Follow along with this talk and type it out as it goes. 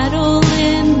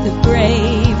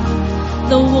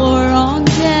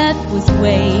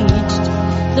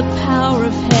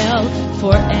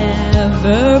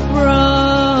forever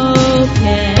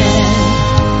broken.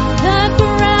 The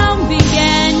ground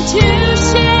began to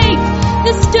shake,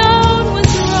 the stone was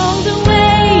rolled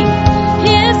away.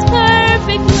 His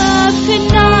perfect love could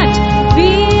not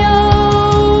be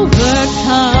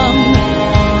overcome.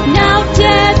 Now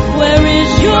death, where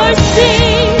is your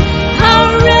sting?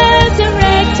 Our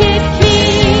resurrected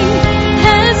King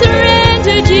has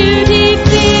rendered you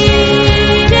defeated.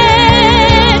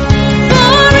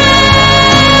 Forever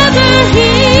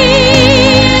He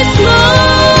is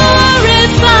glorified.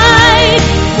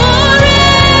 Forever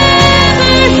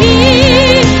He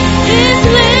is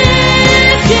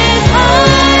lifted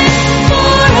high.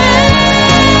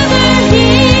 Forever He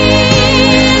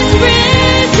is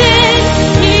risen.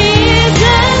 He is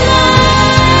alive.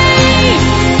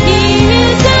 He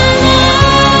is alive.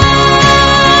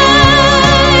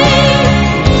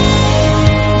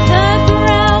 The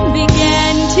ground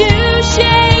began to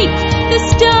shake, the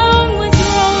stone was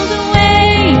rolled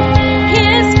away.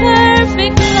 His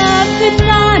perfect love could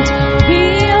not be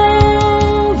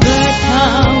overcome.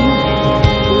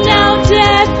 Now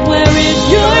death, where is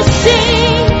your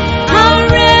sting? Our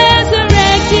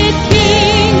resurrected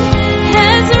King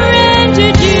has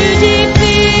rendered you defeated.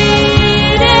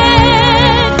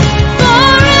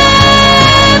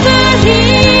 Forever He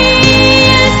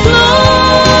is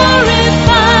glorified.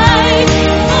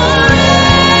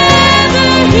 Forever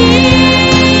He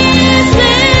is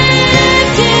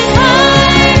lifted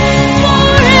high.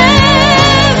 Forever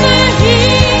He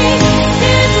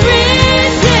is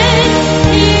risen.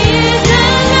 He is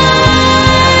alive.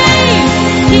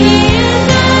 He is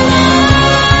alive.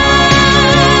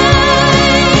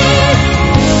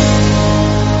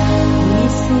 We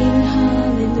sing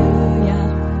hallelujah.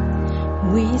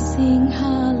 We sing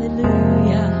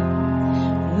hallelujah.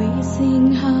 We sing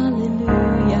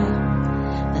hallelujah.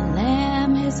 The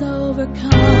Lamb has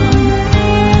overcome.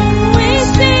 We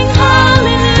sing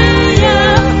hallelujah.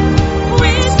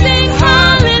 We sing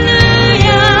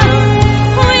hallelujah.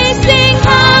 We sing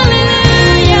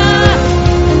hallelujah.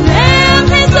 The Lamb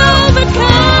has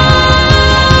overcome.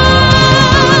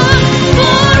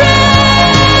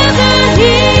 Forever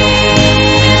He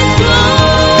is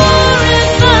glorified.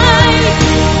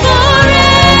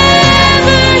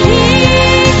 Forever He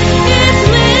is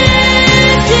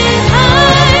lifted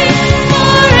high.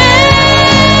 Forever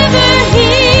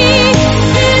He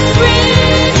is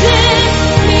risen.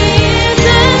 He is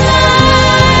alive.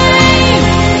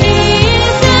 He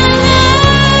is alive.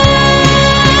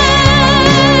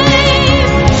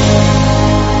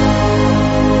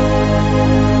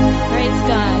 Praise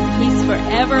God. He's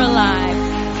forever alive.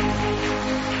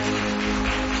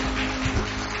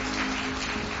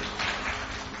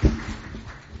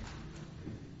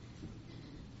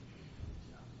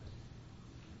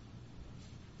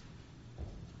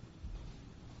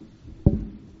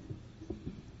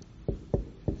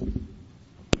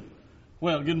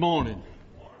 Well, good morning.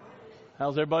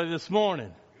 How's everybody this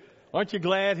morning? Aren't you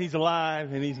glad He's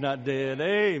alive and He's not dead?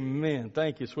 Amen.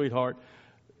 Thank you, sweetheart.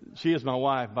 She is my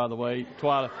wife, by the way,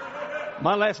 Twyla.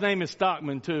 My last name is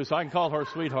Stockman, too, so I can call her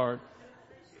sweetheart.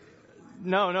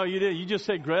 No, you did. You just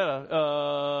said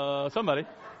Greta. Somebody.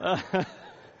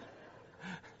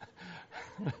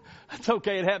 It's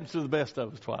okay. It happens to the best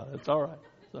of us, Twyla. It's all right.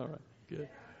 It's all right. Good.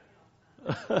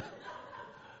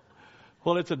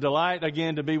 Well, it's a delight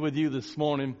again to be with you this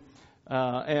morning.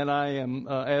 And I am,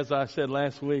 as I said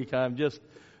last week, I'm just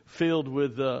filled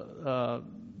with the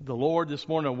Lord this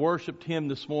morning. I worshiped Him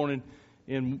this morning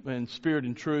in spirit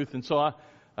and truth. And so I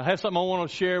have something I want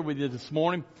to share with you this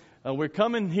morning. We're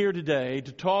coming here today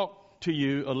to talk to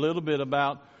you a little bit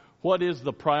about what is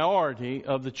the priority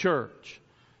of the church.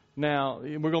 Now,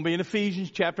 we're going to be in Ephesians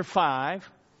chapter 5.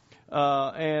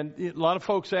 And a lot of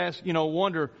folks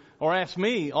wonder, or ask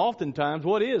me oftentimes,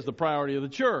 what is the priority of the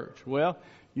church? Well,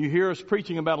 you hear us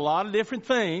preaching about a lot of different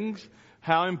things,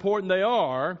 how important they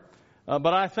are.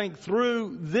 But I think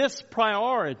through this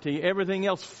priority, everything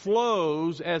else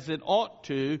flows as it ought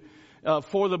to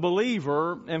for the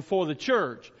believer and for the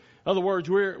church. In other words,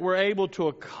 we're able to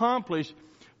accomplish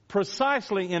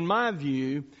precisely, in my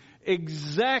view,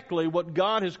 exactly what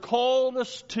God has called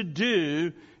us to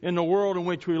do in the world in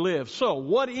which we live. So,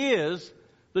 what is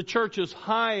the church's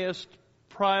highest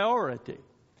priority?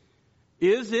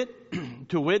 Is it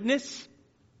to witness,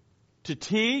 to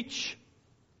teach,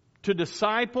 to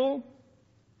disciple,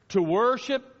 to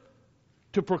worship,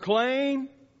 to proclaim,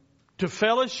 to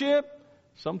fellowship?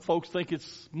 Some folks think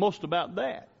it's most about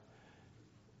that.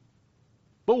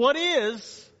 But what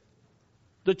is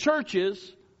the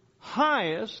church's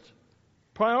highest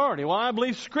priority? Well, I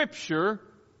believe Scripture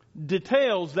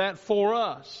details that for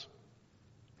us.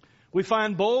 We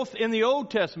find both in the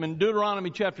Old Testament, Deuteronomy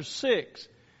chapter 6,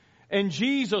 and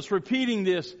Jesus repeating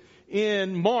this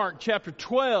in Mark chapter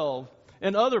 12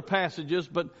 and other passages,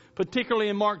 but particularly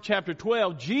in Mark chapter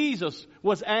 12, Jesus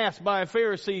was asked by a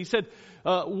Pharisee, he said,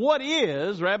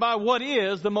 Rabbi, what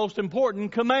is the most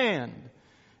important command?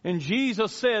 And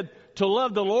Jesus said, to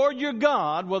love the Lord your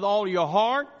God with all your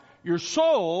heart, your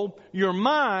soul, your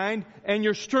mind, and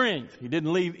your strength. He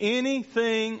didn't leave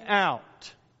anything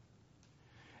out.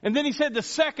 And then he said the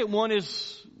second one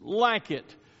is like it,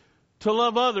 to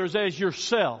love others as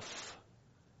yourself.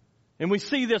 And we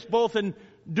see this both in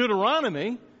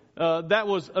Deuteronomy, that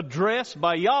was addressed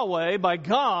by Yahweh, by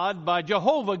God, by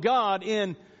Jehovah God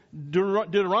in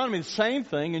Deuteronomy, the same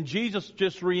thing, and Jesus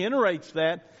just reiterates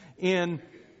that in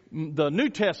the New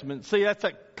Testament. See, that's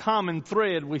a common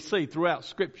thread we see throughout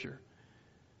Scripture.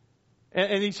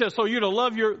 And he says, so you're to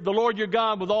love the Lord your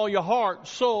God with all your heart,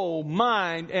 soul,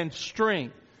 mind, and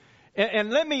strength. And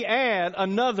let me add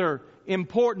another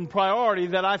important priority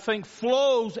that I think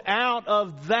flows out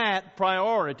of that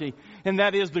priority, and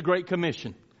that is the Great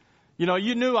Commission. You know,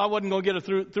 you knew I wasn't going to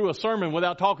get through a sermon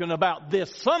without talking about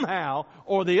this somehow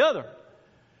or the other.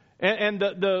 And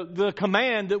the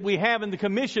command that we have in the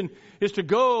commission is to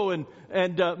go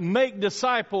and make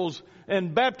disciples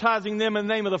and baptizing them in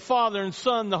the name of the Father and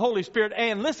Son and the Holy Spirit.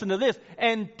 And listen to this,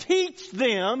 and teach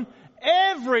them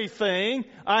everything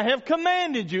I have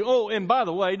commanded you. Oh, and by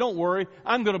the way, don't worry,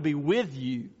 I'm going to be with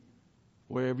you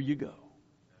wherever you go.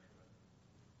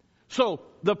 So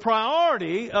the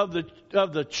priority of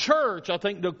the church, I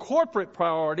think the corporate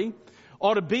priority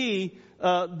ought to be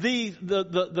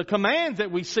the commands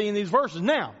that we see in these verses.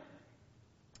 Now,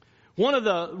 one of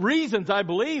the reasons I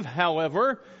believe,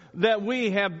 however, that we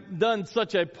have done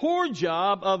such a poor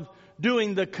job of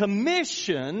doing the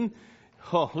commission,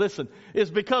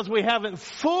 is because we haven't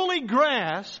fully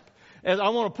grasped, and I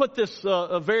want to put this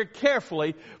very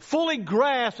carefully, fully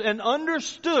grasped and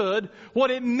understood what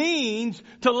it means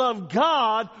to love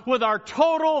God with our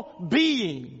total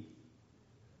being.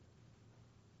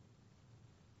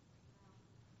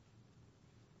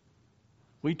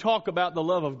 We talk about the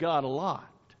love of God a lot,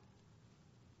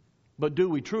 but do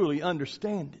we truly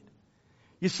understand it?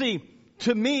 You see,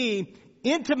 to me,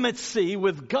 intimacy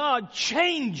with God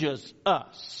changes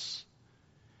us.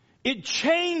 It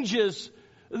changes.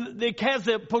 It has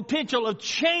the potential of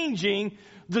changing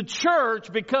the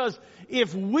church, because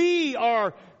if we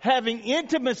are having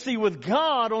intimacy with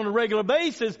God on a regular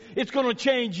basis, it's going to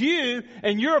change you,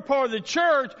 and you're a part of the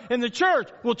church, and the church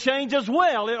will change as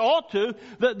well. It ought to.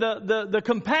 The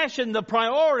compassion, the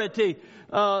priority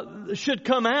should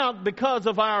come out because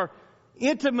of our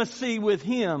intimacy with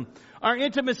Him. Our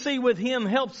intimacy with Him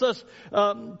helps us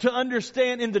to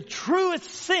understand in the truest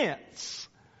sense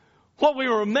what we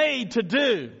were made to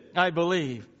do, I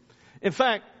believe. In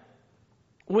fact,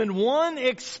 when one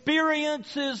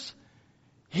experiences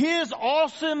His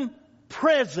awesome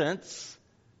presence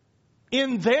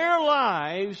in their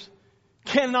lives,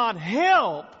 cannot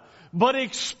help but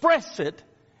express it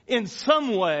in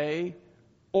some way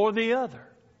or the other.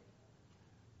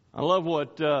 I love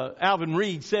what Alvin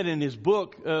Reed said in his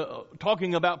book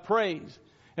talking about praise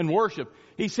and worship.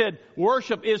 He said,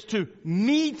 worship is to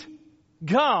meet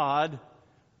God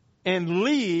and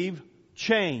leave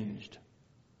changed.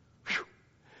 Whew.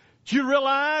 Do you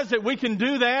realize that we can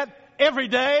do that every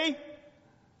day?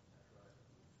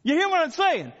 You hear what I'm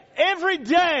saying? Every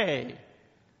day.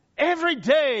 Every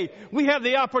day we have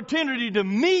the opportunity to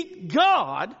meet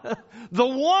God, the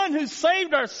one who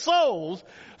saved our souls,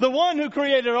 the one who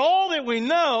created all that we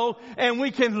know, and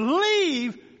we can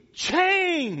leave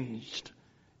changed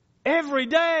every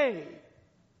day.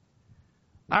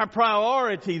 Our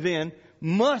priority then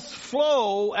must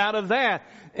flow out of that.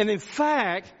 And in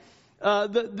fact,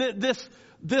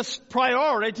 this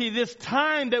priority, this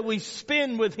time that we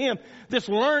spend with Him, this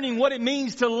learning what it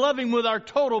means to love Him with our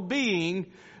total being,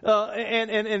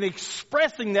 and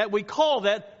expressing that, we call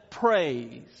that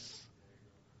praise.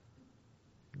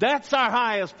 That's our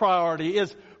highest priority,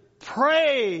 is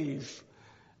praise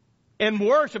and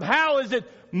worship. How is it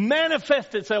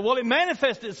manifest itself? Well, it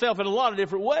manifests itself in a lot of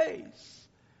different ways.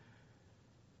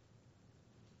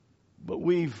 But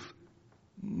we've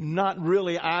not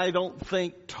really, I don't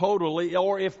think, totally,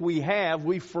 or if we have,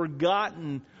 we've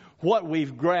forgotten what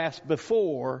we've grasped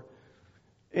before.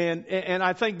 And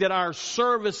I think that our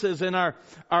services and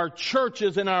our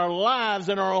churches and our lives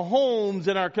and our homes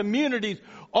and our communities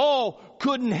all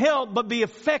couldn't help but be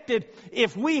affected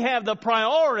if we have the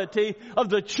priority of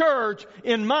the church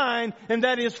in mind, and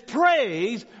that is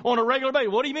praise on a regular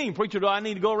basis. What do you mean, preacher? Do I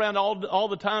need to go around all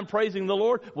the time praising the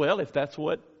Lord? Well, if that's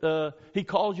what He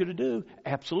calls you to do,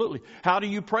 absolutely. How do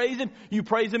you praise Him? You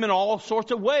praise Him in all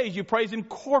sorts of ways. You praise Him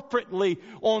corporately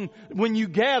when you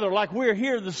gather, like we're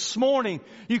here this morning.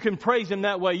 You can praise Him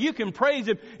that way. You can praise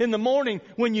Him in the morning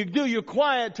when you do your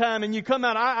quiet time and you come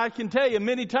out. I can tell you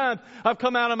many times I've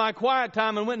come out of my quiet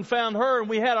time and went and found her, and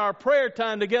we had our prayer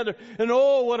time together, and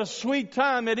oh, what a sweet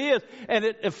time it is, and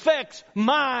it affects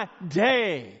my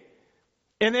day.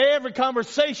 In every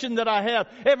conversation that I have,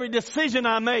 every decision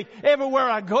I make, everywhere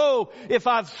I go, if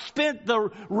I've spent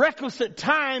the requisite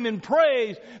time in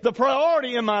praise, the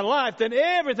priority in my life, then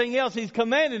everything else He's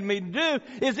commanded me to do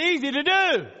is easy to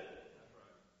do.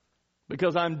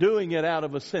 Because I'm doing it out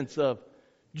of a sense of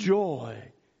joy,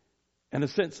 and a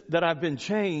sense that I've been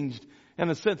changed, and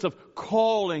a sense of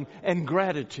calling and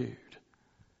gratitude.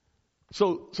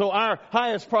 So our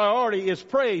highest priority is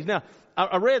praise. Now,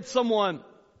 I read someone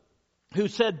who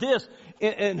said this,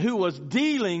 and who was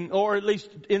dealing, or at least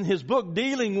in his book,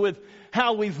 dealing with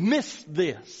how we've missed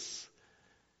this.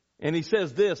 And he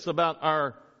says this about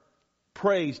our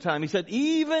praise time. He said,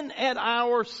 even at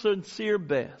our sincere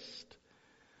best,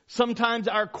 sometimes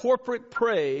our corporate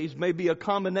praise may be a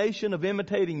combination of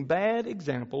imitating bad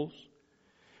examples,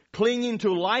 clinging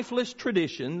to lifeless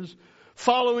traditions,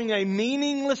 following a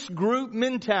meaningless group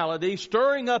mentality,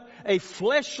 stirring up a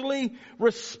fleshly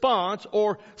response,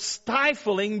 or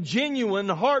stifling genuine,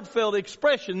 heartfelt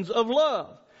expressions of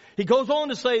love. He goes on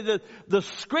to say that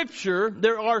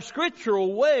there are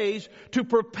scriptural ways to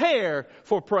prepare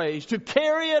for praise, to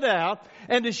carry it out,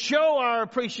 and to show our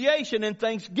appreciation and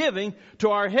thanksgiving to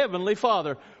our Heavenly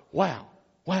Father. Wow,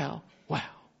 wow, wow.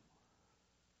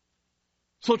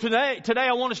 So today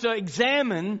I want us to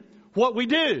examine what we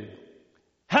do,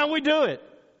 how we do it,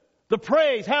 the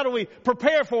praise, how do we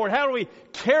prepare for it, how do we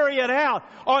carry it out,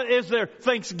 or is there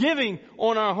thanksgiving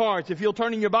on our hearts? If you'll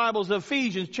turn in your Bibles to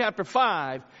Ephesians chapter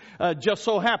 5, just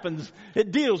so happens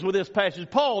it deals with this passage.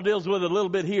 Paul deals with it a little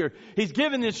bit here. He's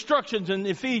given instructions in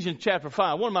Ephesians chapter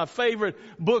 5, one of my favorite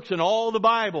books in all the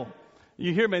Bible.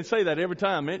 You hear me say that every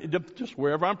time, just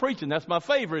wherever I'm preaching. That's my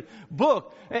favorite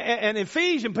book. And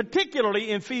Ephesians, particularly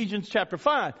in Ephesians chapter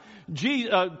 5,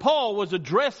 Paul was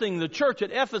addressing the church at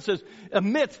Ephesus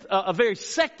amidst a very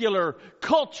secular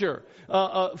culture,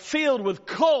 filled with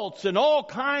cults and all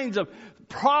kinds of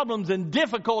problems and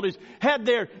difficulties, had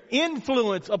their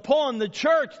influence upon the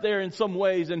church there in some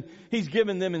ways, and he's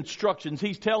given them instructions.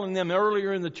 He's telling them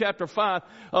earlier in the chapter 5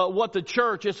 what the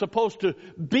church is supposed to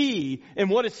be and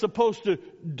what it's supposed to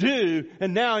do,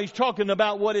 and now he's talking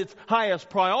about what its highest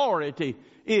priority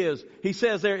is. He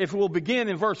says there, if we'll begin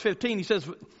in verse 15, he says,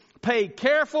 pay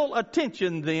careful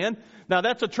attention then. Now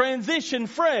that's a transition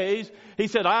phrase. He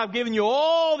said, I've given you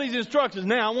all these instructions.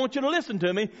 Now I want you to listen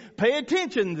to me. Pay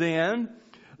attention then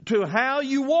to how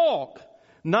you walk,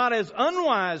 not as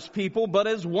unwise people, but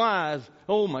as wise.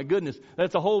 Oh my goodness.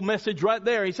 That's a whole message right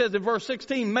there. He says in verse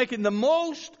 16, making the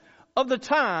most of the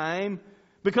time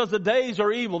because the days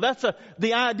are evil.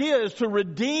 The idea is to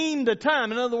redeem the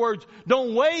time. In other words,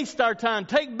 don't waste our time.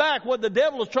 Take back what the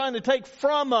devil is trying to take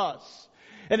from us.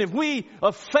 And if we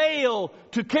fail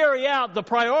to carry out the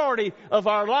priority of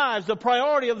our lives, the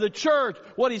priority of the church,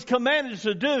 what He's commanded us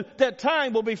to do, that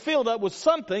time will be filled up with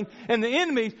something, and the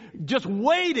enemy's just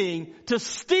waiting to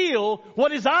steal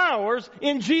what is ours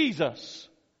in Jesus.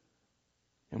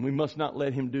 And we must not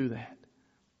let him do that.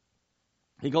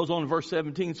 He goes on in verse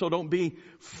 17, so don't be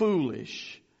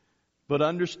foolish, but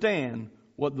understand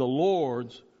what the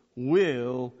Lord's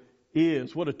will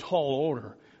is. What a tall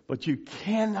order. But you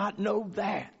cannot know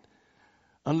that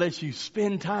unless you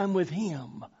spend time with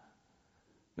Him.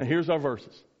 Now here's our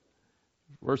verses.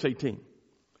 Verse 18.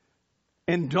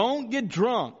 And don't get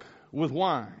drunk with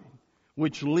wine,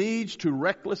 which leads to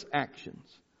reckless actions,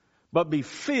 but be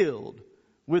filled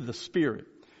with the Spirit.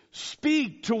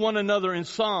 Speak to one another in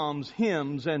psalms,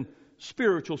 hymns, and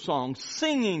spiritual songs,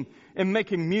 singing and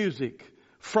making music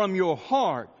from your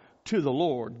heart to the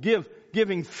Lord.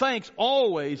 Giving thanks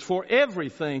always for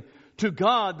everything to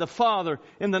God the Father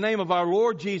in the name of our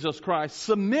Lord Jesus Christ,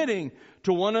 submitting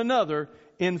to one another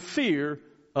in fear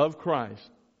of Christ.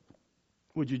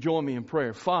 Would you join me in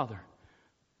prayer? Father,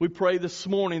 we pray this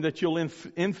morning that you'll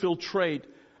infiltrate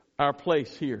our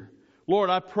place here. Lord,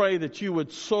 I pray that you would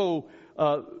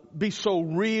be so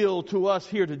real to us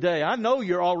here today. I know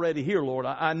you're already here, Lord.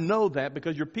 I know that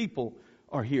because your people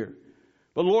are here.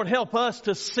 But Lord, help us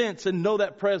to sense and know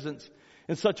that presence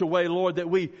in such a way, Lord, that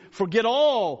we forget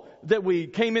all that we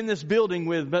came in this building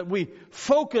with, but we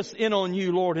focus in on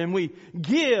you, Lord, and we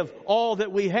give all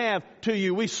that we have to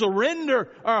you. We surrender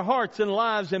our hearts and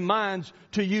lives and minds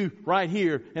to you right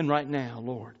here and right now,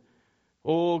 Lord.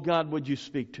 Oh, God, would you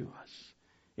speak to us?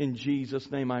 In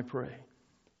Jesus' name I pray.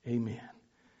 Amen.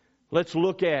 Let's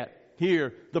look at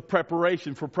here the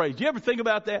preparation for praise. Do you ever think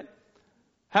about that?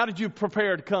 How did you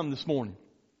prepare to come this morning?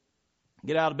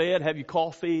 Get out of bed, have your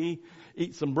coffee,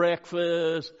 eat some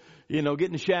breakfast, get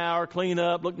in the shower, clean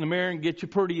up, look in the mirror and get your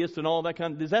prettiest and all that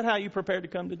kind of. Is that how you prepared to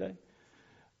come today?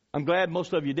 I'm glad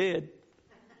most of you did.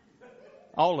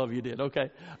 All of you did.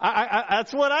 Okay.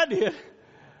 That's what I did.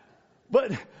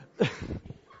 But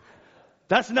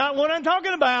that's not what I'm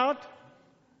talking about.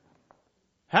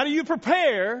 How do you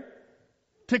prepare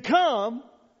to come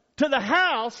to the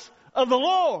house of the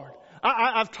Lord?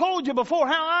 I've told you before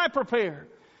how I prepare.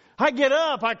 I get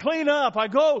up, I clean up, I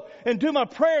go and do my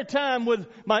prayer time with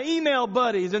my email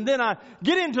buddies, and then I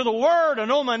get into the Word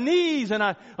and on my knees and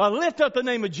I lift up the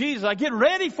name of Jesus. I get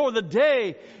ready for the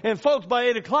day. And folks, by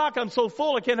 8 o'clock I'm so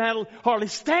full I can't hardly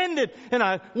stand it, and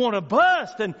I want to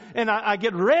bust, and I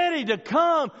get ready to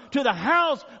come to the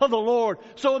house of the Lord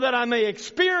so that I may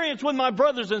experience with my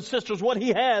brothers and sisters what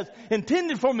He has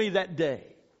intended for me that day.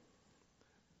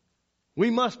 We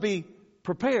must be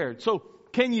prepared. So,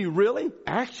 can you really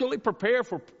actually prepare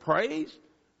for praise?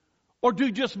 Or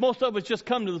do most of us just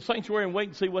come to the sanctuary and wait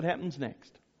and see what happens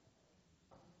next?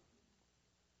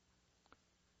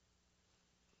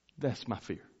 That's my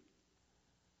fear.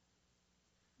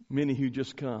 Many who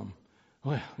just come,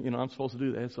 well, I'm supposed to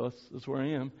do that, so that's where I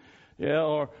am.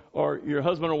 Yeah, or your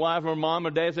husband or wife or mom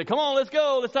or dad say, come on, let's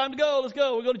go, it's time to go, let's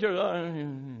go, we'll go to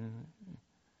church.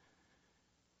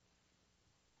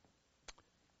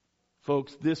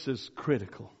 Folks, this is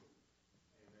critical.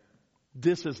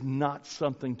 This is not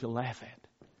something to laugh at.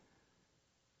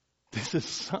 This is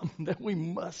something that we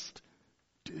must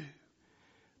do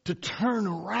to turn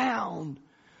around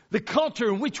the culture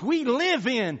in which we live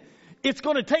in. It's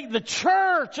going to take the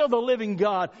church of the living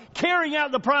God carrying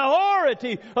out the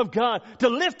priority of God to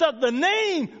lift up the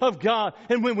name of God.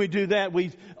 And when we do that,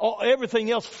 everything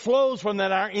else flows from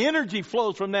that. Our energy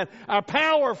flows from that. Our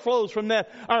power flows from that.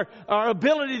 Our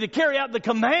ability to carry out the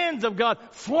commands of God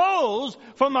flows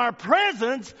from our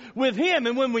presence with Him.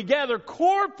 And when we gather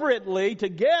corporately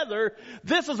together,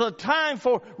 this is a time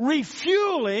for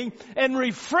refueling and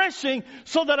refreshing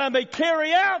so that I may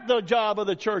carry out the job of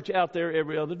the church out there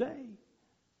every other day.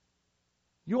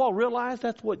 You all realize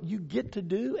that's what you get to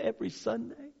do every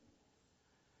Sunday?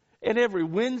 And every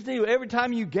Wednesday, every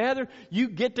time you gather, you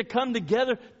get to come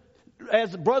together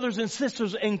as brothers and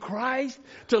sisters in Christ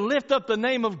to lift up the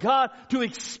name of God, to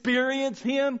experience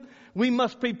Him. We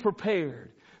must be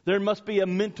prepared. There must be a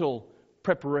mental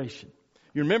preparation.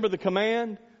 You remember the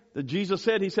command that Jesus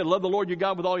said? He said, love the Lord your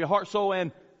God with all your heart, soul,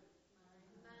 and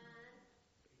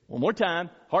one more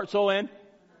time, heart, soul, and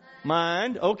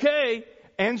mind. Okay.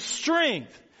 And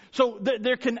strength. So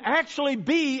there can actually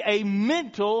be a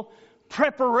mental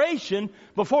preparation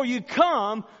before you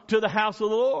come to the house of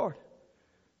the Lord.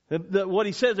 What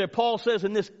he says there, Paul says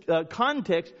in this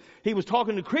context, he was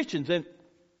talking to Christians,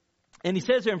 and he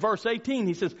says there in verse 18,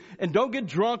 he says, and don't get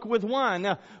drunk with wine.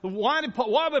 Now, why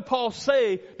would Paul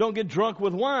say don't get drunk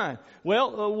with wine?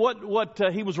 Well, what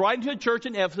he was writing to a church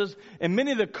in Ephesus, and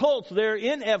many of the cults there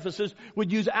in Ephesus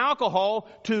would use alcohol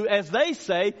to, as they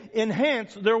say,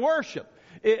 enhance their worship.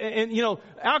 And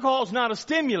alcohol is not a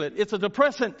stimulant, it's a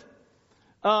depressant.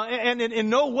 And in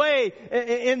no way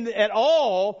at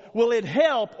all will it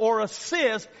help or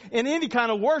assist in any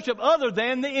kind of worship other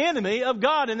than the enemy of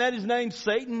God, and that is named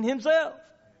Satan himself.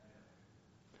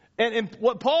 And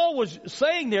what Paul was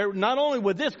saying there, not only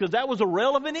with this, because that was a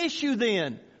relevant issue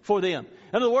then for them.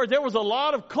 In other words, there was a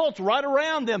lot of cults right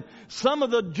around them. Some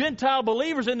of the Gentile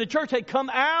believers in the church had come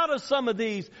out of some of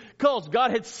these cults.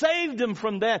 God had saved them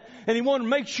from that, and He wanted to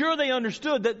make sure they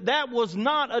understood that that was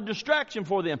not a distraction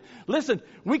for them. Listen,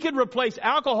 we could replace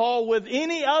alcohol with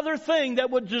any other thing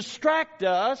that would distract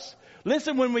us.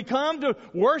 Listen, when we come to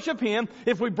worship Him,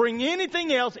 if we bring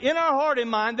anything else in our heart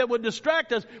and mind that would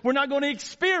distract us, we're not going to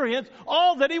experience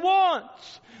all that He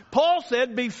wants. Paul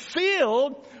said, be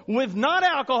filled with not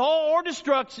alcohol or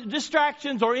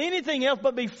distractions or anything else,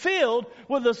 but be filled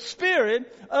with the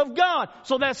Spirit of God.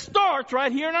 So that starts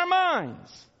right here in our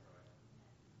minds.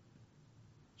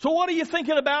 So what are you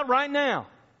thinking about right now?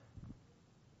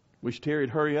 Wish Terry'd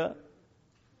hurry up.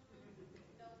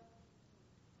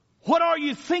 What are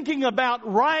you thinking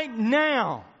about right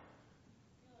now?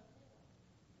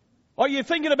 Are you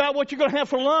thinking about what you're going to have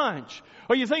for lunch?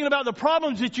 Are you thinking about the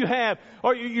problems that you have?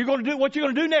 Or you're going to do what you're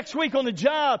going to do next week on the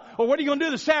job? Or what are you going to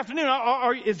do this afternoon?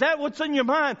 Or is that what's in your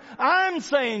mind? I'm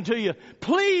saying to you,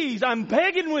 please, I'm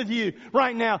begging with you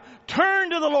right now, turn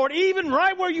to the Lord, even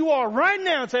right where you are right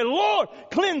now, and say, Lord,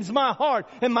 cleanse my heart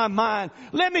and my mind.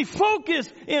 Let me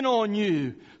focus in on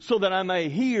you so that I may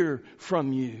hear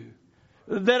from you.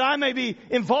 That I may be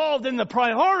involved in the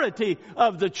priority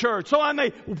of the church. So I may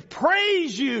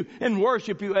praise you and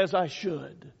worship you as I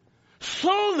should.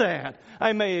 So that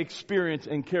I may experience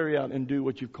and carry out and do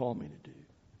what you've called me to do.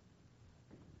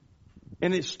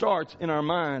 And it starts in our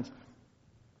minds.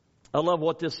 I love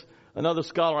what another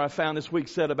scholar I found this week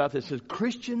said about this. It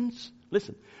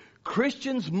says,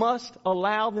 Christians must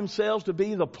allow themselves to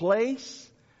be the place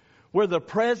where the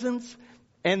presence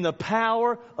and the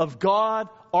power of God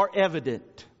are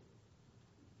evident.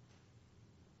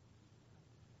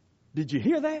 Did you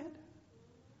hear that?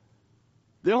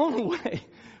 The only way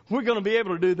we're going to be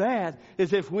able to do that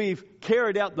is if we've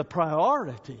carried out the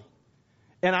priority.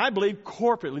 And I believe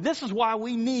corporately. This is why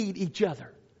we need each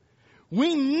other.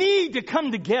 We need to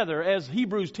come together, as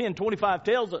Hebrews 10:25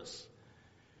 tells us.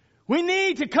 We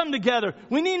need to come together.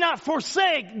 We need not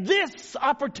forsake this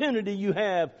opportunity you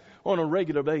have on a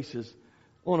regular basis,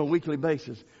 on a weekly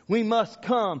basis. We must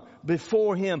come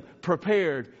before Him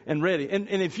prepared and ready. And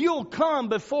if you'll come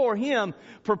before Him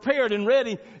prepared and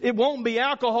ready, it won't be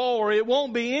alcohol or it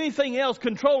won't be anything else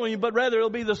controlling you, but rather it'll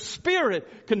be the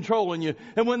Spirit controlling you.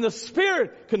 And when the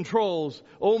Spirit controls,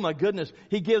 oh my goodness,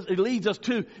 it leads us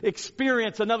to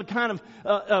experience another kind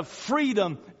of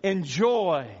freedom and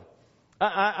joy.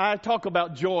 I talk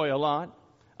about joy a lot.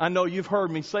 I know you've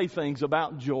heard me say things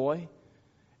about joy.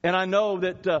 And I know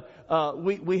that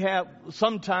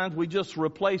sometimes we just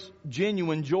replace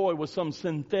genuine joy with some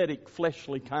synthetic,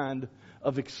 fleshly kind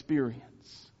of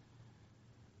experience.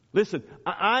 Listen,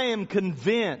 I am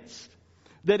convinced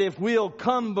that if we'll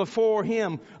come before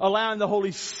Him, allowing the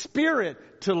Holy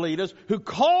Spirit to lead us, who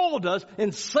called us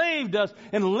and saved us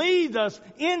and lead us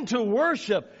into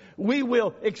worship, we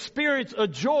will experience a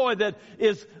joy that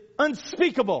is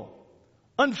unspeakable,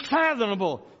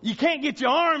 unfathomable. You can't get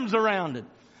your arms around it.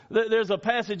 There's a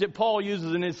passage that Paul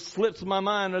uses, and it slips my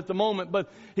mind at the moment,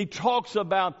 but he talks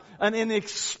about an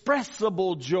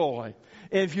inexpressible joy.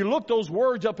 And if you look those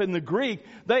words up in the Greek,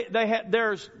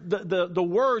 there's the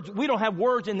words. We don't have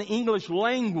words in the English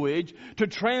language to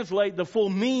translate the full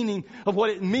meaning of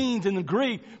what it means in the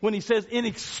Greek when he says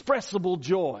inexpressible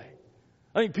joy.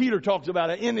 I think Peter talks about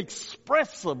an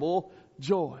inexpressible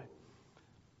joy.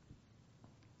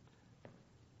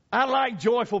 I like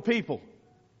joyful people.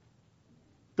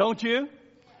 Don't you?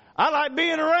 I like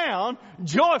being around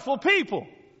joyful people.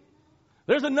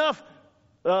 There's enough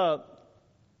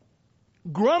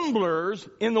grumblers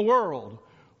in the world.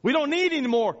 We don't need any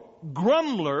more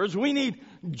grumblers. We need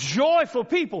joyful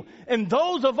people. And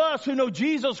those of us who know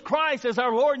Jesus Christ as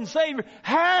our Lord and Savior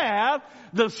have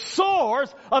the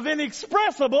source of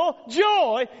inexpressible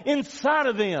joy inside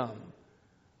of them.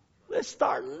 Let's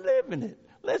start living it.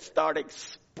 Let's start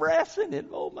expressing it.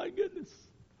 Oh my goodness.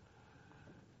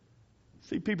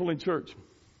 See people in church.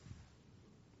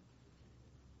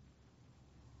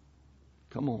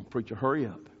 Come on, preacher, hurry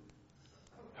up.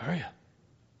 Hurry up.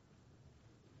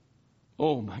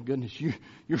 Oh my goodness,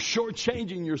 you're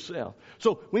shortchanging yourself.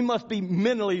 So we must be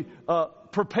mentally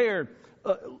prepared.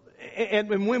 And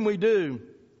when we do,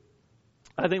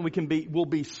 I think we'll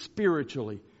be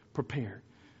spiritually prepared.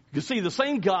 You see, the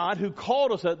same God who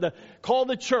called us, called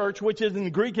the church, which is in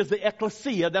the Greek is the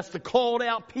ecclesia, that's the called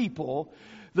out people.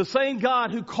 The same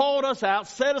God who called us out,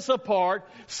 set us apart,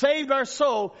 saved our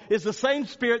soul, is the same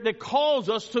Spirit that calls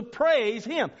us to praise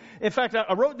Him. In fact,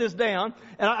 I wrote this down,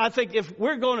 and I think if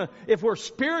we're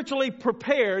spiritually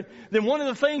prepared, then one of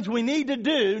the things we need to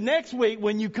do next week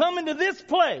when you come into this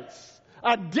place,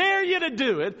 I dare you to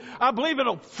do it. I believe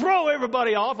it'll throw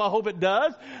everybody off. I hope it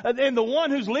does. And the one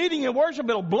who's leading in worship,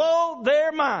 it'll blow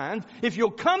their minds. If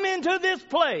you'll come into this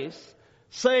place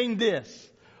saying this,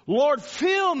 Lord,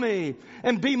 fill me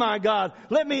and be my God.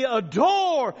 Let me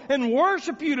adore and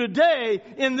worship you today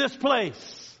in this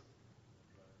place.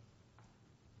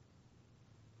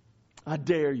 I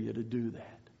dare you to do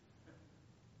that.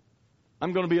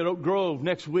 I'm going to be at Oak Grove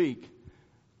next week.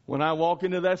 When I walk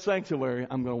into that sanctuary,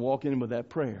 I'm going to walk in with that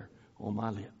prayer on my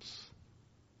lips.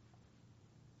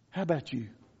 How about you?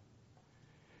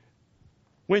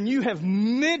 When you have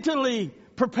mentally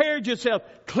prepared yourself,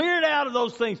 cleared out of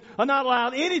those things, and not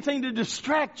allowed anything to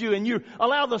distract you, and you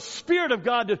allow the Spirit of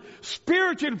God to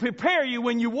spiritually prepare you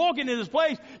when you walk into this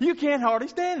place, you can't hardly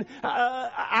stand it.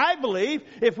 I believe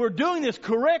if we're doing this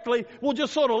correctly, we'll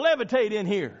just sort of levitate in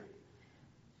here.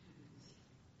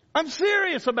 I'm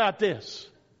serious about this.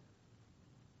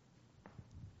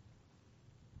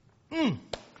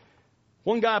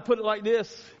 One guy put it like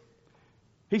this.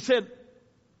 He said,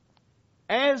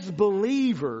 as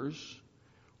believers,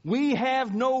 we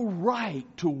have no right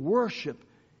to worship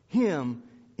Him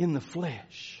in the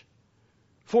flesh.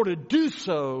 For to do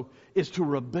so is to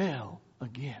rebel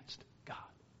against God.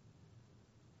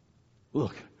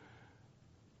 Look,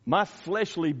 my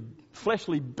fleshly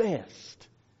best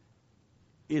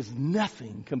is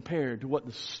nothing compared to what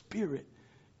the Spirit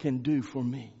can do for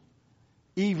me,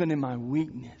 even in my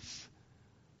weakness,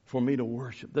 for me to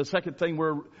worship. The second thing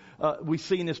we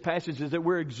see in this passage is that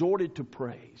we're exhorted to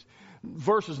praise.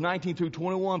 Verses 19 through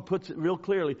 21 puts it real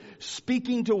clearly.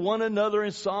 Speaking to one another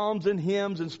in psalms and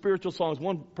hymns and spiritual songs.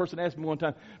 One person asked me one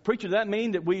time, preacher, does that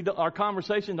mean that our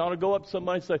conversation ought to go up to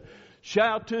somebody and say,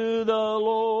 shout to the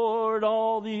Lord,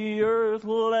 all the earth,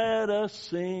 let us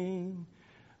sing.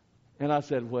 And I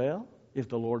said, well, if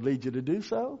the Lord leads you to do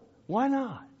so, why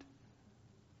not?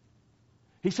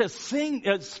 He says,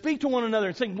 speak to one another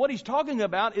and sing. What he's talking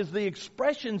about is the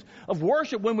expressions of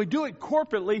worship. When we do it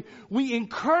corporately, we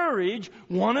encourage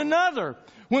one another.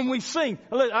 When we sing,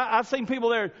 I've seen people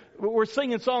there, we're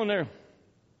singing a song there.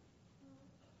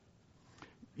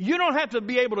 You don't have to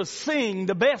be able to sing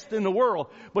the best in the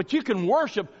world, but you can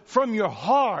worship from your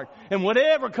heart. And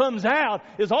whatever comes out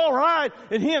is all right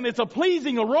in Him. It's a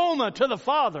pleasing aroma to the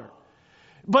Father.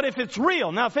 But if it's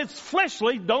real, now if it's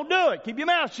fleshly, don't do it. Keep your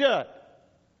mouth shut.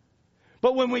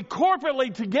 But when we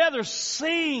corporately together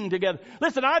sing together.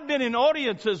 Listen, I've been in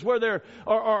audiences where there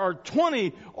are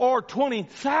 20 or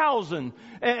 20,000.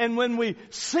 And when we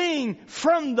sing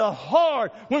from the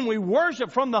heart, when we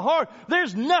worship from the heart,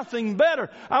 there's nothing better.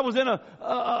 I was in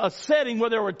a setting where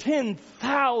there were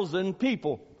 10,000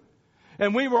 people.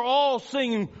 And we were all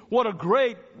singing what a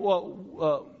great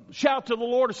shout to the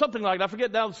Lord or something like that. I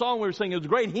forget now the song we were singing. It was a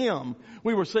great hymn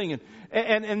we were singing.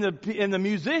 And the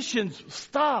musicians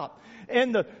stopped.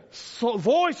 And the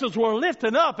voices were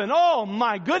lifting up. And oh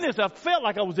my goodness, I felt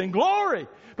like I was in glory.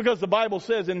 Because the Bible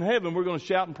says in heaven we're going to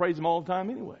shout and praise Him all the time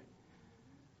anyway.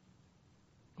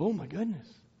 Oh my goodness.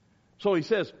 So he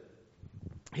says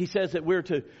that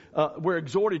we're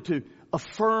exhorted to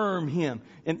affirm Him.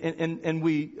 And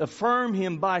we affirm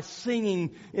Him by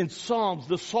singing in Psalms,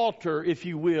 the Psalter, if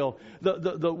you will,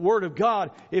 the Word of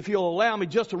God. If you'll allow me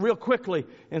just to real quickly,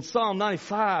 in Psalm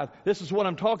 95, this is what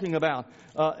I'm talking about.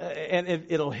 And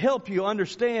it'll help you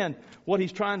understand what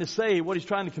He's trying to say, what He's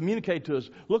trying to communicate to us.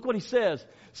 Look what He says,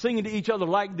 singing to each other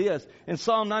like this. In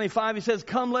Psalm 95, He says,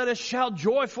 come, let us shout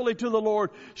joyfully to the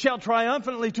Lord, shout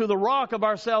triumphantly to the rock of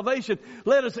our salvation.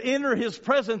 Let us enter His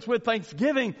presence with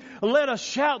thanksgiving. Let us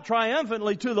shout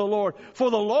triumphantly to the Lord. For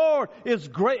the Lord is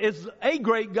a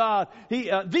great God,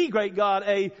 the great God,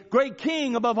 a great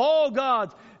King above all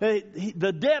gods.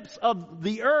 The depths of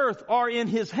the earth are in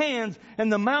His hands,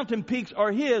 and the mountain peaks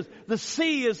are His. The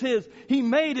sea is His. He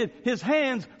made it. His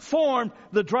hands formed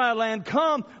the dry land.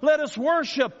 Come, let us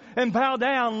worship and bow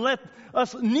down. Let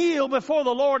us kneel before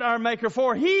the Lord our Maker,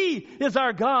 for He is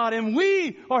our God, and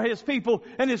we are His people,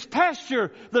 and His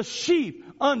pasture, the sheep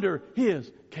under His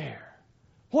care.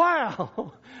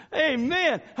 Wow.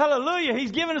 Amen. Hallelujah.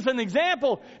 He's given us an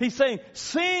example. He's saying,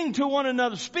 sing to one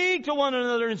another, speak to one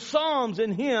another in psalms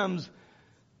and hymns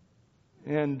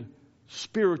and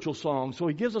spiritual songs. So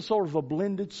He gives us sort of a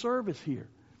blended service here.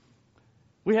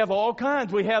 We have all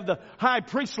kinds. We have the high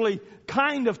priestly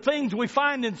kind of things we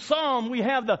find in Psalm. We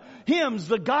have the hymns,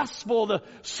 the gospel, the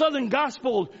southern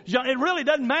gospel. It really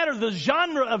doesn't matter the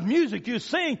genre of music you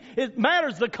sing. It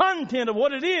matters the content of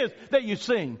what it is that you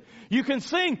sing. You can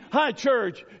sing high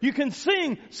church. You can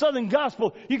sing southern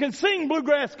gospel. You can sing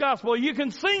bluegrass gospel. You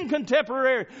can sing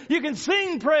contemporary. You can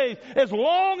sing praise as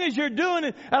long as you're doing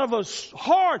it out of a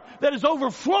heart that is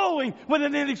overflowing with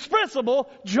an inexpressible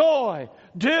joy.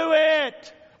 Do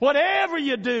it. Whatever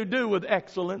you do, do with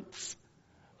excellence.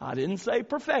 I didn't say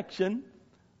perfection.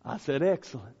 I said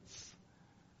excellence.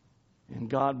 And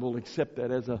God will accept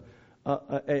that as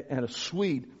a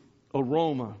sweet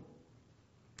aroma.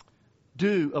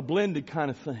 Do a blended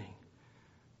kind of thing.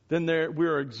 Then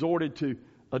we're exhorted to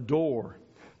adore.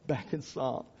 Back in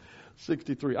Psalm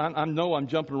 63. I know I'm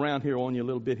jumping around here on you a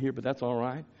little bit here, but that's all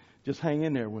right. Just hang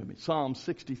in there with me. Psalm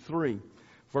 63.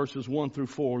 verses 1 through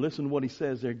 4. Listen to what he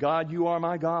says there. God, you are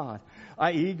my God.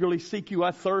 I eagerly seek you.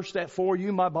 I thirst for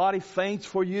you. My body faints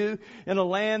for you in a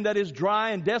land that is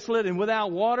dry and desolate and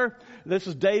without water. This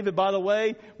is David, by the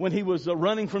way. When he was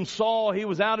running from Saul, he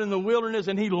was out in the wilderness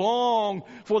and he longed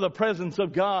for the presence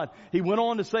of God. He went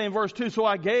on to say in verse 2, so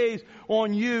I gaze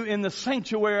on you in the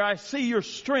sanctuary. I see your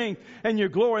strength and your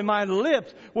glory. My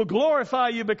lips will glorify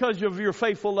you because of your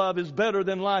faithful love is better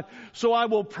than life. So I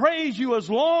will praise you as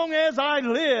long as I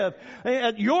live.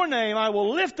 At your name I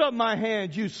will lift up my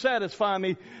hands. You satisfy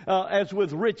me as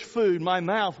with rich food. My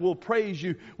mouth will praise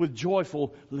you with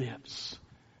joyful lips.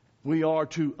 We are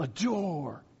to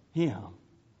adore Him.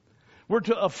 We're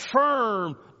to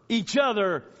affirm each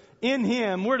other in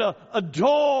Him. We're to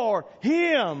adore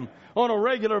Him on a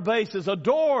regular basis.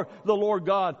 Adore the Lord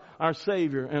God, our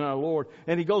Savior and our Lord.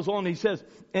 And he goes on, he says,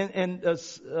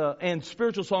 and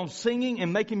spiritual songs, singing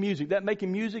and making music. That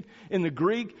making music in the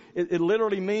Greek, it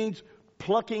literally means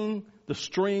plucking the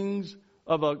strings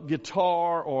of a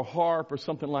guitar or harp or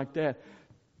something like that.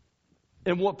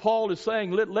 And what Paul is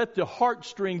saying, let the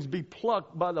heartstrings be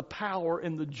plucked by the power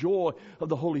and the joy of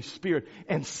the Holy Spirit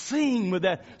and sing with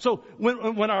that. So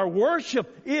when our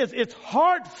worship it's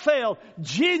heartfelt,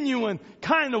 genuine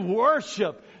kind of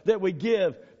worship that we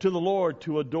give to the Lord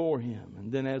to adore Him.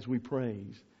 And then as we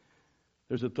praise,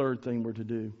 there's a third thing we're to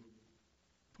do.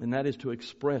 And that is to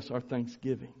express our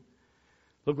thanksgiving.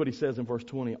 Look what he says in verse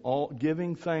 20.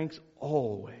 Giving thanks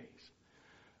always.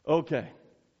 Okay.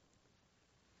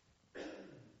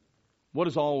 What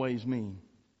does always mean?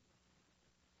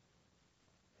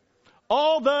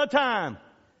 All the time.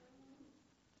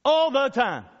 All the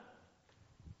time.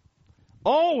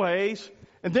 Always.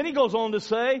 And then he goes on to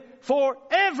say, for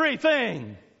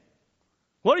everything.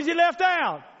 What has he left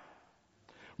out?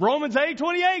 Romans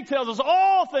 8:28 tells us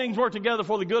all things work together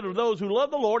for the good of those who love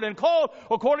the Lord and called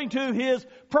according to His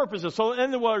purposes. So in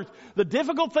other words, the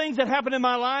difficult things that happen in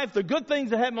my life, the good things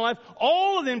that happen in my life,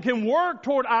 all of them can work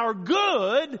toward our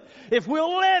good if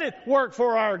we'll let it work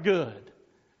for our good.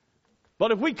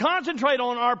 But if we concentrate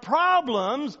on our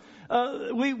problems,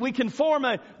 we can form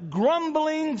a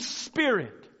grumbling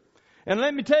spirit. And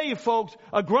let me tell you, folks,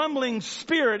 a grumbling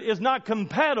spirit is not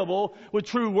compatible with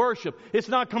true worship. It's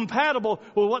not compatible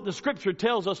with what the Scripture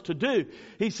tells us to do.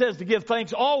 He says to give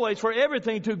thanks always for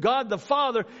everything to God the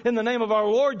Father in the name of our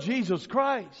Lord Jesus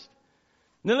Christ.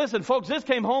 Now listen, folks, this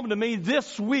came home to me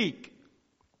this week.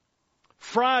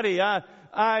 Friday,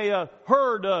 I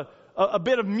heard a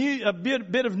bit of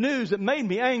news that made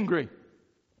me angry.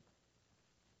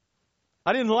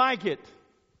 I didn't like it.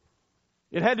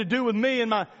 It had to do with me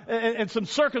and some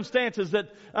circumstances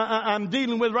that I'm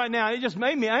dealing with right now. It just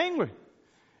made me angry.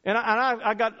 And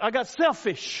I got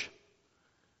selfish.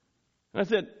 And I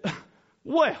said,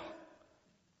 well,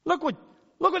 look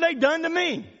what they done to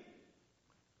me.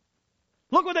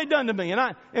 Look what they done to me.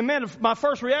 And man, my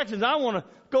first reaction is I want to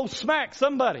go smack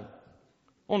somebody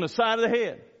on the side of the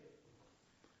head.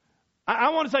 I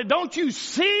want to say, don't you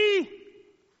see?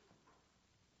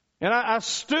 And I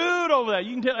stewed over that.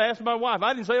 You can ask my wife.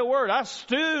 I didn't say a word. I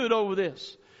stewed over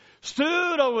this.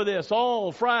 Stewed over this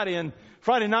all Friday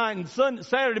night and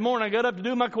Saturday morning. I got up to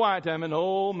do my quiet time and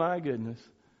oh my goodness.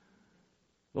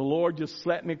 The Lord just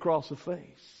slapped me across the face.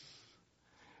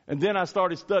 And then I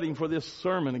started studying for this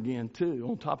sermon again too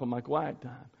on top of my quiet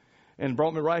time. And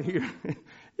brought me right here.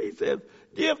 He said,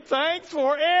 give thanks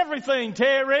for everything,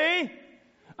 Terry.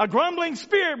 A grumbling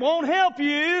spirit won't help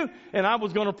you. And I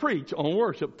was going to preach on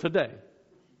worship today.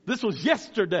 This was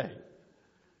yesterday.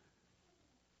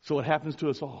 So it happens to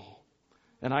us all.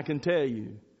 And I can tell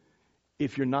you,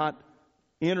 if you're not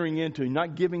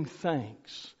not giving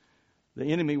thanks, the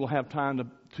enemy will have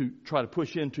time to try to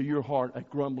push into your heart a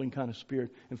grumbling kind of spirit.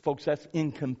 And folks, that's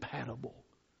incompatible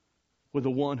with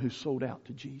the one who sold out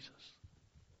to Jesus.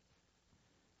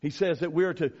 He says that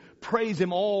we're to praise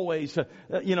Him always.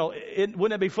 Wouldn't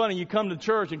that be funny? You come to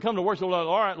church and come to worship.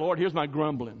 All right, Lord, here's my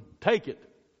grumbling. Take it.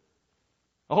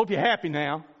 I hope you're happy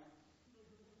now.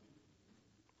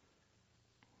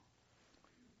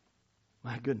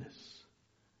 My goodness.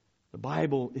 The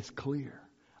Bible is clear.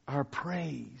 Our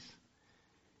praise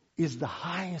is the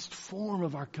highest form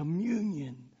of our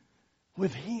communion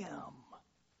with Him.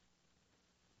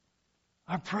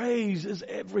 Our praise is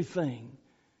everything.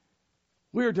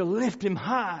 We're to lift Him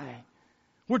high.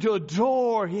 We're to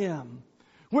adore Him.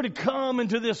 We're to come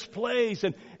into this place.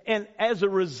 And as a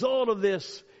result of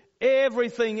this,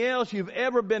 everything else you've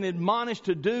ever been admonished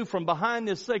to do from behind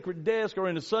this sacred desk or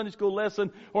in a Sunday school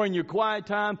lesson or in your quiet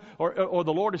time or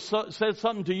the Lord has said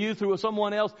something to you through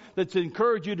someone else that's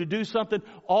encouraged you to do something,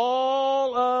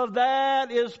 all of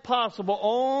that is possible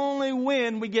only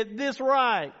when we get this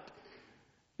right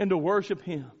and to worship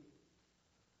Him.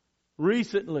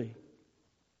 Recently,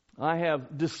 I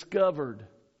have discovered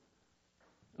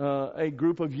a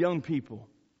group of young people,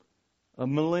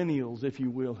 millennials, if you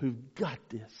will, who've got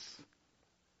this,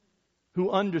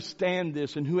 who understand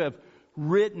this and who have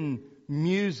written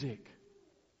music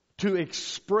to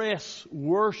express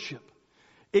worship.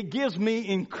 It gives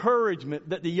me encouragement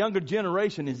that the younger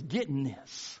generation is getting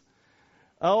this.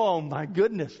 Oh my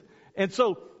goodness. And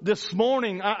so this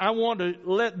morning I want to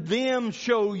let them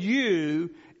show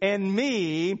you and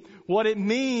me what it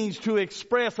means to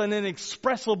express an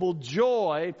inexpressible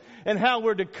joy and how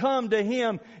we're to come to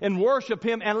Him and worship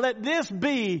Him, and let this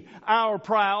be our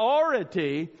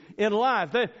priority in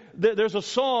life. There's a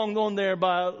song on there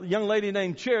by a young lady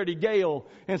named Charity Gale,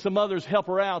 and some others help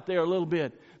her out there a little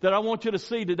bit, that I want you to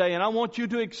see today, and I want you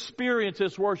to experience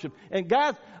this worship. And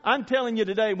guys, I'm telling you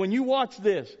today, when you watch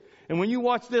this, and when you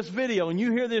watch this video, and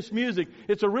you hear this music,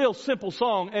 it's a real simple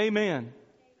song, amen.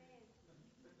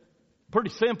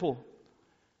 Pretty simple.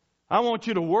 I want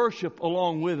you to worship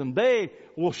along with them. They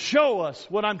will show us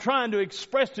what I'm trying to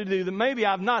express to you that maybe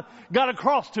I've not got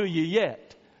across to you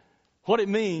yet. What it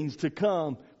means to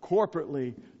come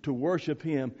corporately to worship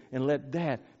Him, and let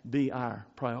that be our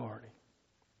priority.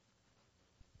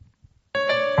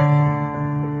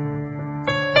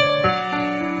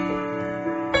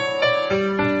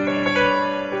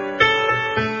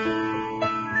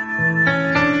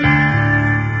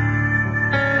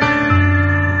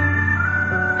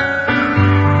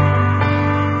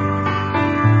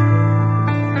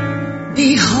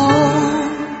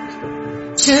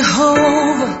 Behold,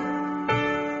 Jehovah,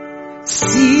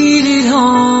 seated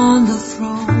on the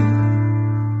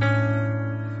throne.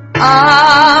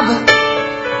 Abba,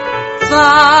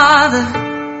 Father,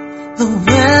 the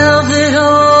well that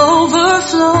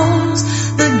overflows,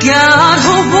 the God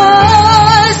who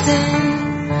was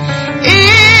and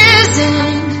is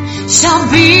and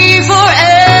shall be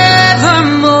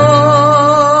forevermore.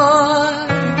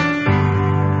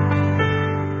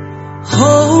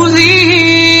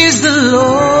 Holy is the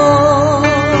Lord.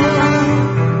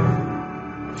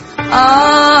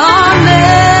 Amen.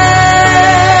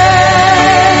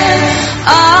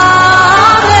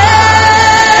 Amen.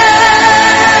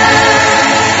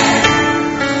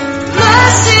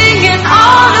 Blessing and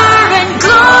honor and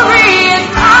glory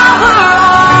and power.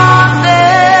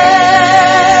 Amen.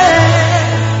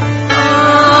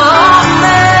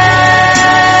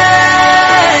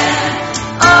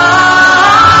 Amen.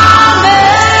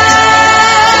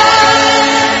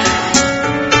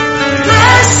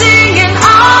 Blessing and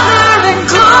honor and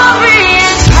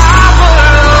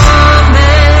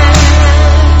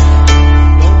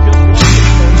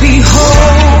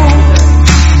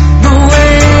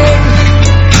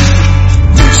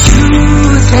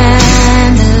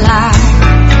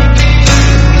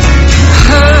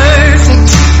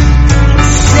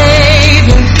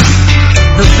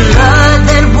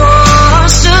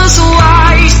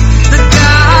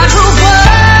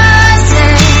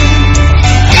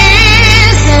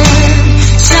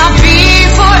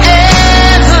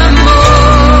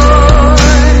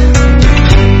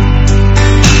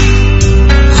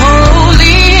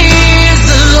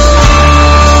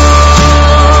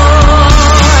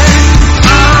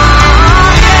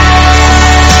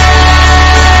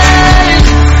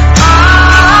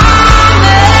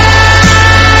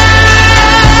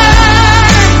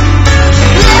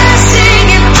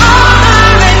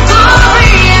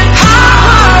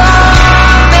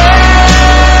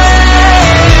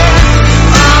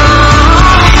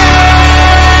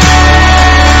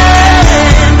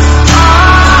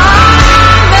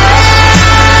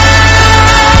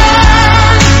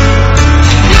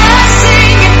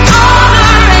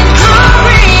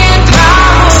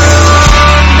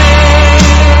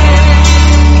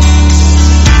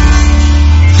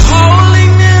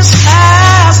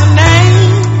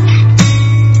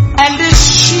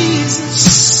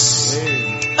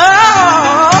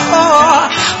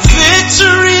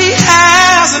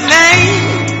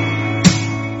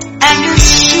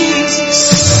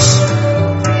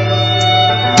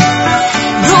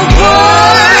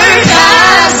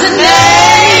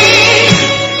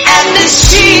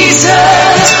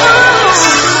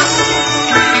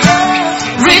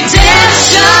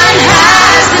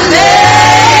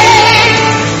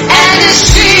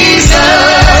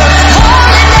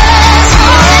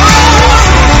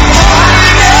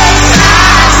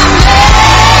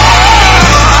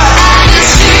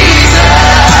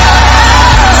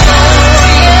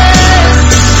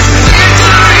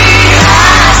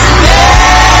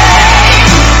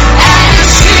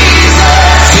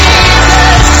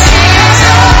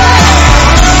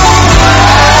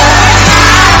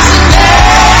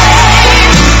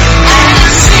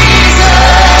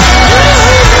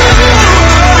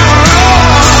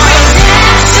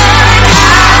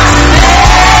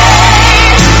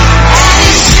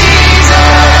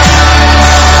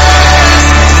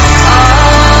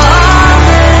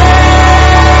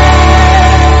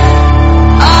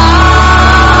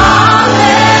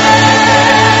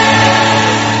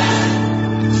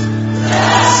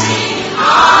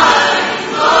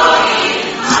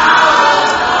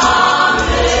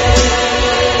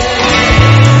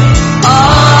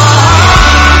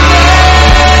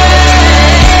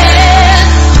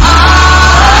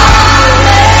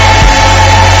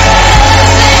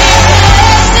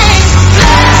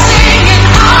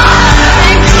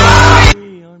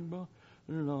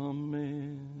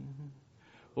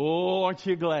Oh, aren't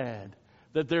you glad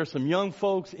that there are some young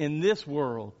folks in this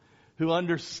world who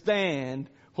understand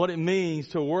what it means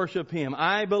to worship Him?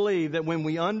 I believe that when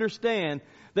we understand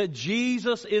that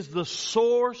Jesus is the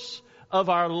source of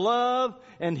our love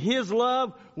and His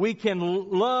love, we can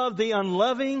love the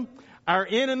unloving, our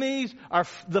enemies,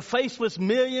 the faceless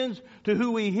millions to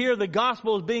who we hear the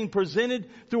gospel is being presented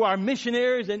through our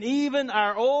missionaries, and even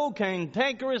our old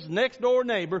cantankerous next door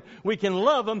neighbor. We can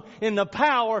love them in the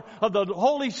power of the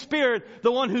Holy Spirit,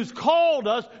 the one who's called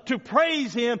us to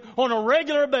praise Him on a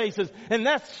regular basis. And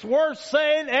that's worth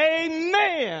saying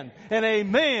amen and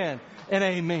amen and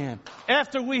amen.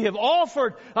 After we have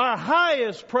offered our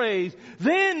highest praise,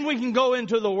 then we can go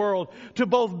into the world to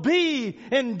both be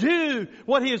and do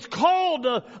what He has called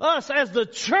us as the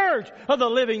church of the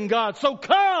living God. So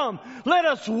come, let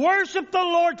us worship the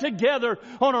Lord together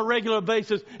on a regular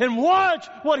basis and watch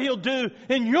what He'll do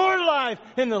in your life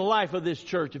and the life of this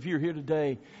church. If you're here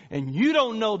today and you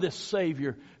don't know this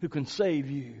Savior who can save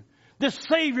you, this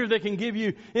Savior that can give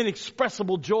you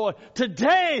inexpressible joy,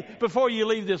 today, before you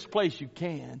leave this place, you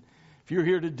can. If you're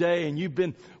here today and you've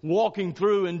been walking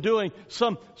through and doing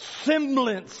some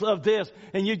semblance of this,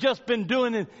 and you've just been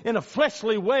doing it in a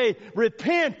fleshly way,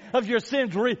 repent of your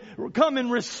sins, come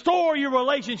and restore your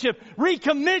relationship,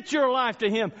 recommit your life to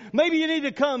Him. Maybe you need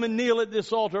to come and kneel at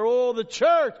this altar. Oh, the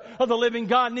church of the living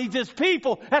God needs His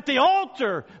people at the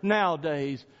altar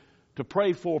nowadays to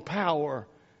pray for power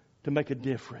to make a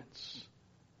difference.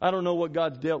 I don't know what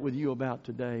God's dealt with you about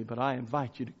today, but I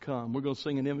invite you to come. We're going to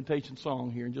sing an invitation song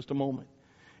here in just a moment.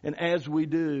 And as we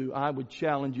do, I would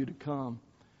challenge you to come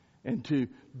and to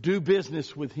do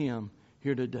business with Him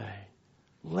here today.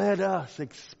 Let us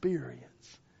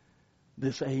experience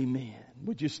this amen.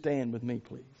 Would you stand with me,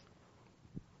 please?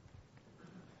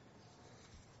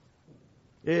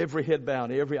 Every head bowed,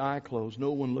 every eye closed,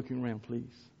 no one looking around,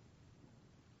 please.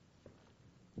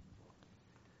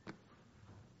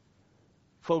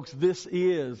 Folks, this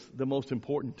is the most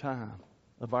important time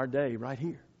of our day right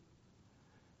here.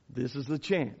 This is the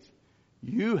chance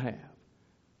you have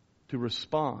to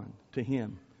respond to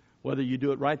Him. Whether you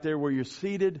do it right there where you're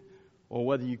seated or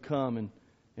whether you come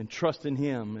and trust in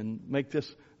Him and make this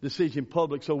decision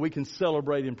public so we can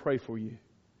celebrate and pray for you.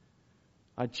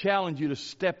 I challenge you to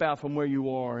step out from where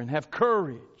you are and have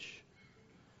courage.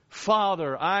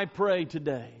 Father, I pray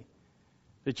today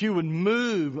that you would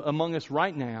move among us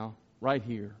right now, right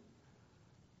here.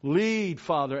 Lead,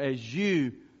 Father, as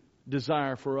you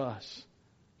desire for us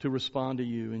to respond to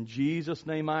you. In Jesus'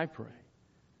 name I pray.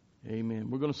 Amen.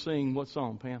 We're going to sing what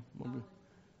song, Pam?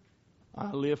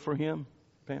 I Live for Him,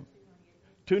 Pam.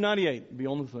 298. Be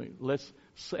on the thing.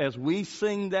 As we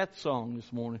sing that song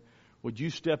this morning, would you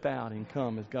step out and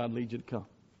come as God leads you to come?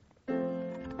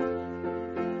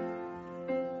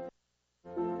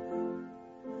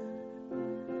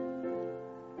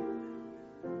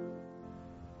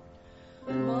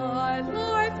 My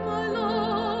life, my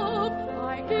love,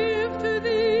 I give to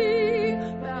Thee.